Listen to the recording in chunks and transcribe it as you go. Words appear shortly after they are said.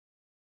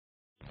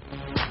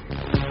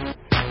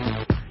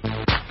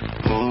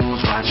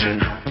watching?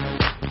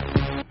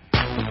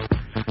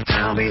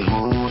 Tell me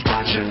who's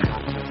watching?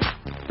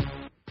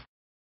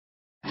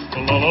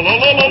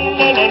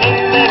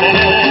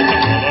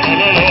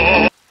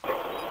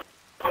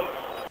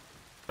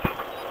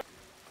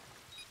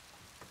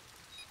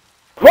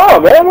 Come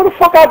on, man, what the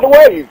fuck out the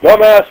way, you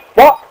dumbass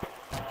fuck?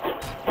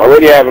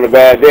 Already having a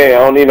bad day. I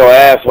don't need no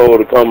asshole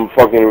to come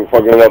fucking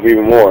it up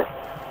even more.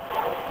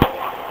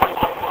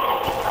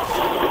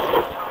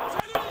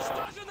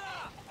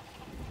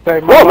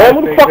 Come on, man,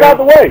 what the fuck out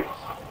the way?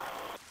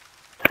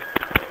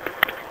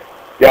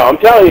 Yeah, I'm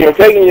telling you, I'm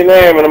taking your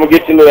name and I'm gonna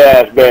get you into the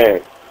ass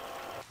bang.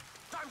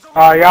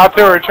 Y'all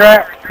two are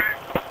trapped?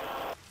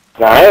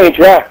 Nah, I ain't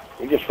trapped.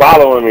 You just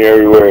following me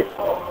everywhere.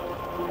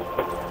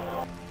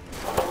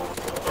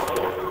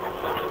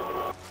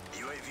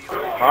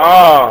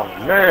 Oh,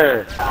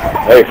 man.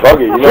 Hey, fuck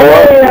it. You know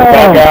what?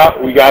 Back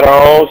out. We got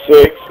our own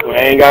six. We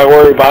ain't got to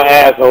worry about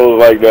assholes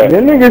like that.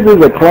 Them niggas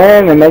is a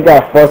clan and they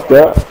got fucked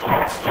up.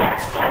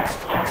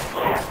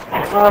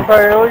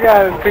 Motherfucker, we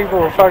got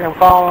people fucking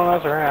following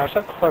us around.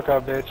 Shut the fuck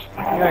up, bitch.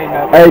 You ain't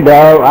nothing. Hey,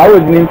 dog, I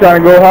wasn't even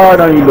trying to go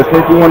hard on you, but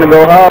since you want to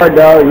go hard,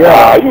 dog,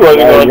 yeah. You wasn't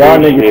y'all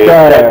gonna do niggas shit.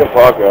 tried. Shut the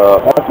fuck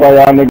up. That's why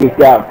y'all niggas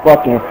got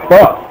fucking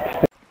fucked.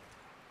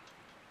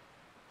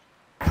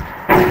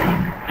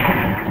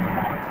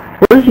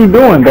 What is you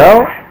doing,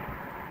 dog?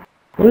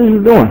 What are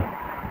you doing?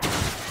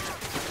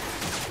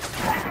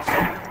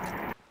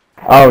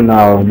 Oh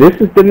no, this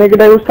is the nigga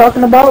they was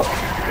talking about?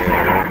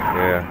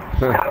 Yeah.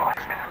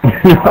 This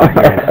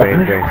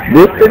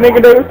the nigga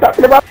they was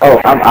talking about?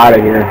 Oh, I'm out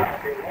of here.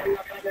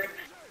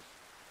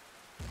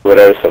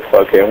 Whatever the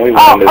fuck, and we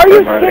Oh, are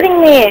you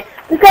kidding me?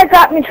 This guy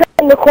got me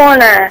trapped in the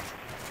corner.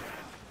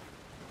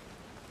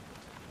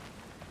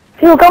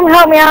 Dude, come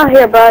help me out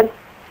here, bud.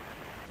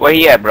 Where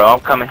you at, bro? I'm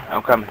coming.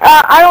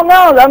 I don't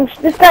know.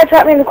 This guy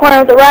trapped me in the corner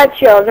with the riot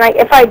shield, and like,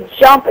 if I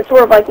jump, it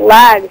sort of like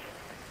lags.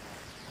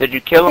 Did you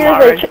kill him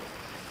already?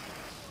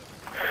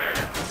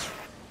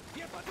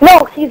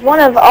 No, he's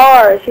one of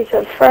ours. He's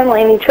a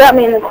friendly, and he trapped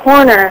me in the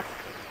corner.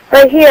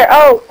 Right here.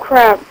 Oh,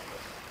 crap.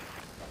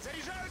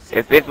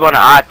 If it's one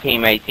of our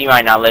teammates, he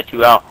might not let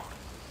you out.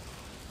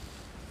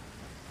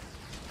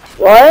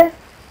 What?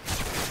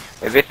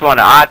 If it's one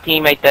of our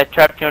teammates that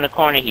trapped you in the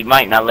corner, he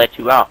might not let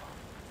you out.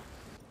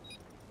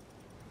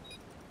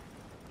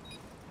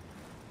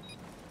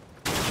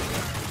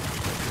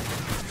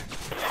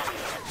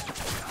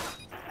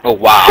 Oh,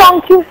 wow.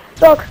 Chunk, you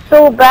suck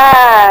so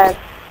bad.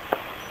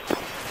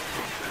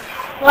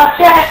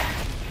 Watch out.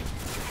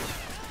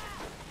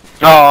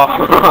 Oh.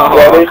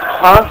 Yeah, there's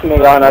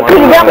constantly on us. He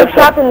got me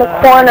trapped in the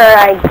corner,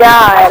 I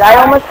died. I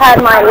almost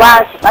had my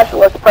last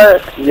specialist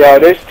first. Yo,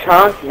 this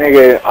chunk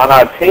nigga on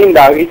our team,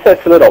 dog, he's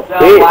such a little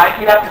bitch.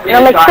 You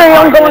know, make sure you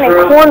don't go in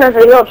the corners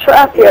or he'll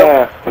trap you.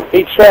 Yeah,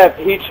 he trapped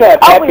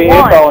Happy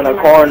Info in the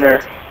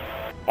corner.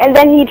 And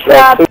then he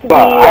trapped the,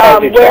 where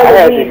the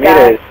weed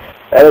guy.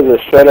 That is a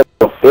straight up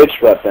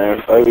bitch right there,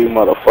 baby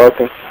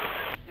motherfucker.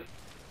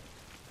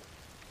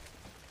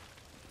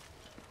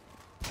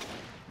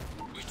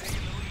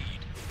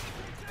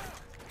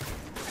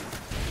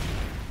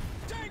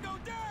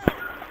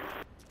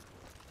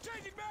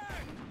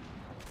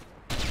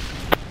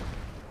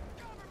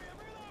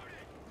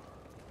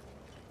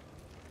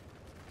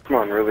 Come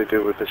on, really,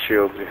 dude, with the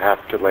shields, you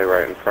have to lay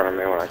right in front of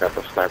me when I got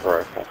the sniper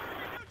rifle.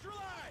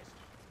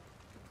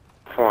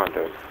 Come on,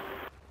 dude.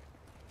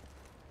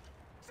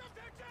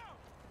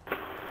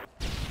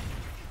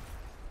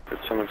 Did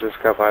someone just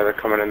got by? They're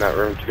coming in that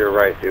room to your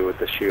right, dude, with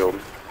the shield.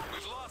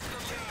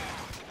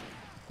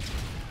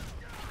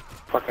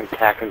 Fucking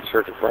tack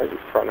inserted right in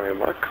front of me,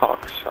 what a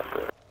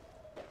cocksucker.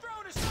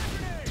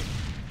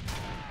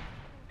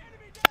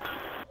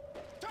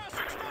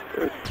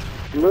 Dude,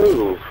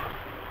 move.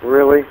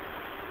 Really?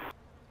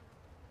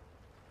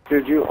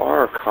 Dude, you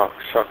are a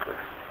cocksucker.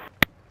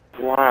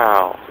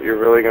 Wow, you're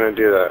really gonna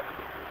do that.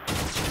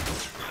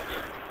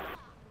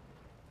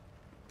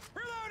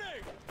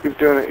 Keep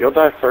doing it. You'll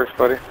die first,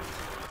 buddy.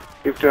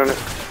 Keep doing it.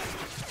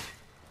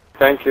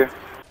 Thank you.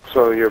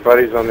 So your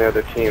buddy's on the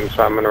other team,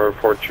 so I'm gonna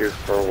report you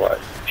for what?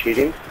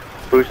 Cheating?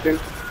 Boosting?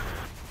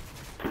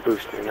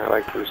 Boosting. I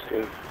like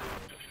boosting.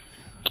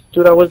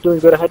 Dude, I was doing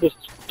good. I had this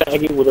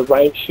faggot with a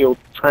riot shield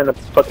trying to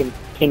fucking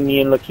pin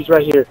me in. Look, he's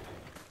right here.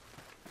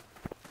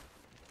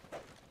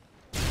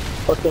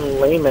 Fucking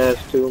lame ass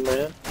dude,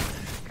 man.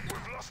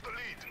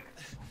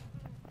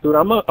 Dude,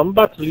 I'm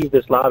about to leave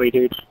this lobby,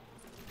 dude.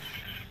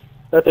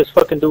 Let this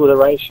fucking dude with a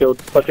riot shield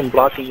fucking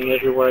blocking me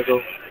everywhere I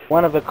go.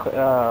 One of the,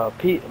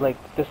 like,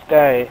 this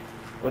guy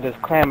with his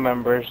clan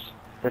members,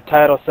 their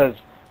title says,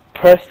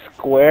 press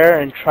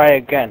square and try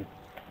again.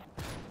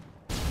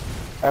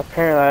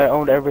 Apparently I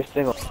owned every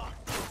single...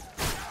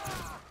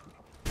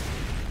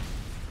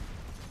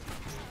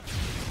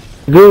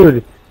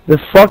 Dude,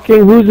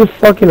 who's the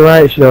fucking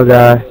riot shield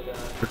guy?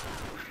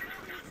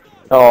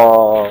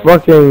 Oh.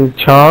 Fucking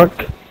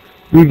chonk.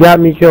 You got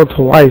me killed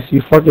twice,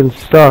 you fucking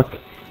suck.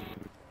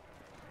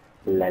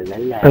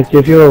 Like,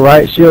 if you're a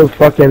riot shield,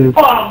 fucking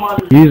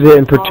use it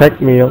and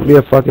protect me, don't be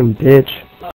a fucking bitch.